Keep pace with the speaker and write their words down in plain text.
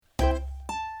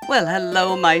Well,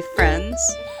 hello, my friends,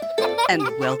 and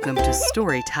welcome to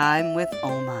Story Time with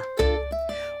Oma.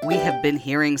 We have been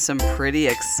hearing some pretty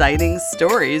exciting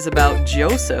stories about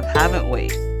Joseph, haven't we?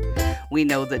 We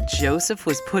know that Joseph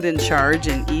was put in charge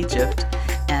in Egypt,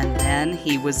 and then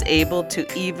he was able to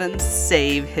even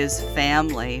save his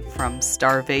family from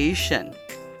starvation.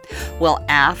 Well,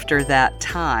 after that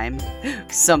time,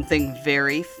 something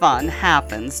very fun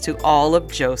happens to all of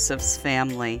Joseph's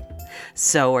family.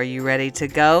 So are you ready to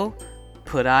go?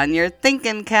 Put on your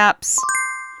thinking caps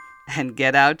and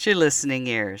get out your listening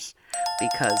ears,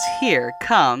 because here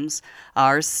comes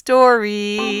our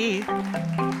story.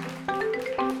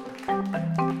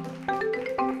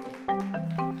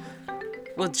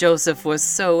 Well, Joseph was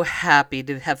so happy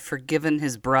to have forgiven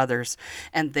his brothers,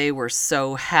 and they were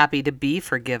so happy to be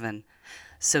forgiven.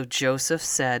 So Joseph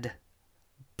said,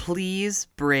 "Please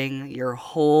bring your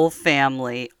whole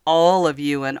family, all of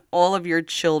you and all of your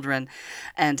children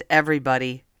and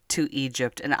everybody to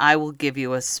Egypt, and I will give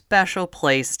you a special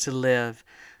place to live."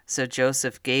 So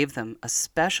Joseph gave them a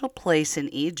special place in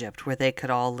Egypt where they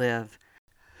could all live.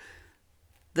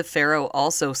 The Pharaoh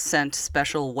also sent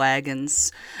special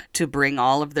wagons to bring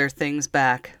all of their things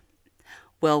back.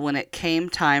 Well, when it came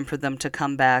time for them to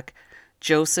come back,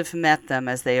 Joseph met them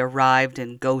as they arrived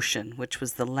in Goshen, which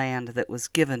was the land that was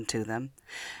given to them.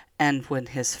 And when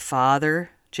his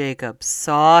father, Jacob,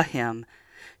 saw him,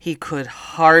 he could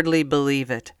hardly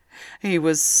believe it. He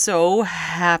was so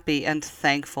happy and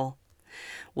thankful.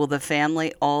 Well, the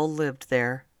family all lived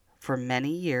there for many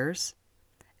years,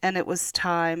 and it was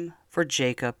time for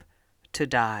Jacob to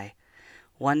die.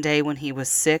 One day when he was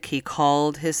sick, he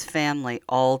called his family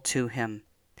all to him.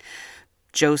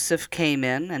 Joseph came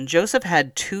in, and Joseph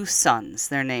had 2 sons.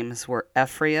 Their names were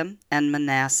Ephraim and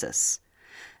Manasseh.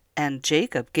 And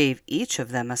Jacob gave each of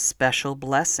them a special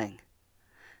blessing.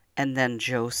 And then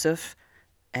Joseph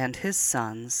and his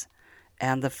sons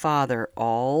and the father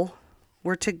all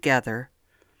were together,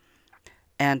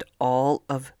 and all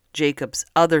of Jacob's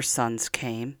other sons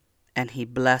came, and he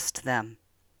blessed them.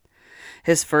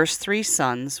 His first 3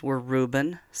 sons were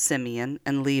Reuben, Simeon,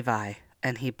 and Levi,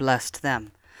 and he blessed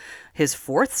them. His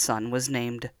 4th son was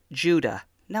named Judah.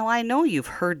 Now, I know you've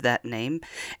heard that name,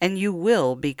 and you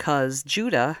will, because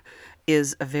Judah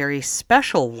is a very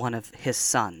special one of his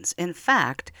sons. In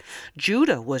fact,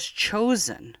 Judah was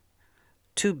chosen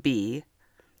to be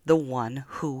the one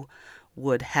who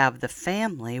would have the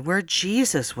family where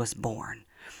Jesus was born.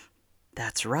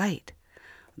 That's right.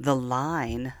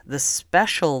 The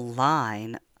special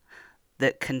line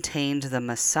that contained the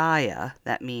Messiah,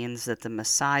 that means that the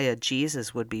Messiah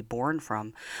Jesus would be born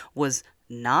from, was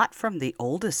not from the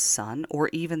oldest son or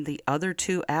even the other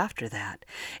 2 after that.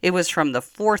 It was from the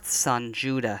 4th son,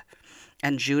 Judah.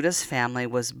 And Judah's family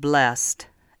was blessed,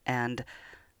 and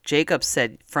Jacob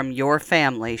said, "From your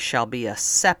family shall be a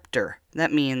scepter."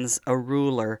 That means a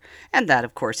ruler. And that,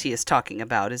 of course, he is talking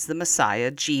about is the Messiah,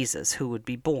 Jesus, who would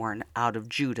be born out of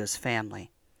Judah's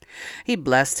family. He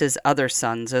blessed his other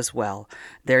sons as well.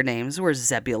 Their names were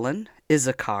Zebulun,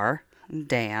 Issachar,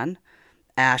 Dan,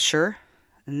 Asher,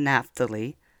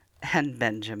 Naphtali, and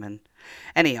Benjamin.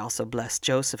 And he also blessed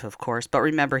Joseph, of course, but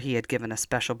remember he had given a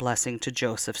special blessing to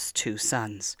Joseph's 2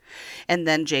 sons. And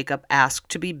then Jacob asked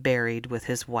to be buried with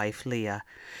his wife Leah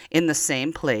in the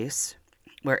same place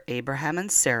where Abraham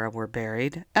and Sarah were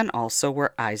buried, and also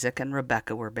where Isaac and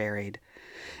Rebekah were buried.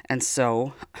 And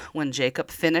so, when Jacob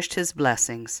finished his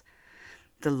blessings,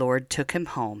 the Lord took him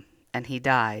home, and he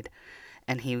died,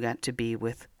 and he went to be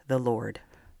with the Lord.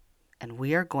 And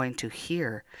we are going to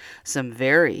hear some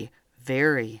very,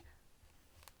 very,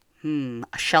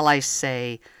 shall I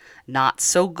say, not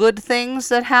so good things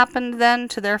that happened then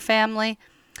to their family.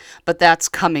 But that's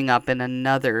coming up in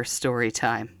another story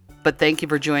time. But thank you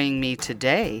for joining me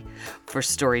today for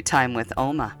Story Time with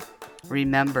Oma.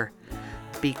 Remember,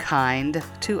 be kind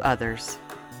to others.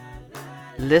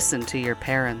 Listen to your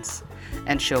parents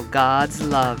and show God's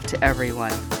love to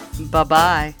everyone.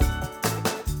 Bye-bye.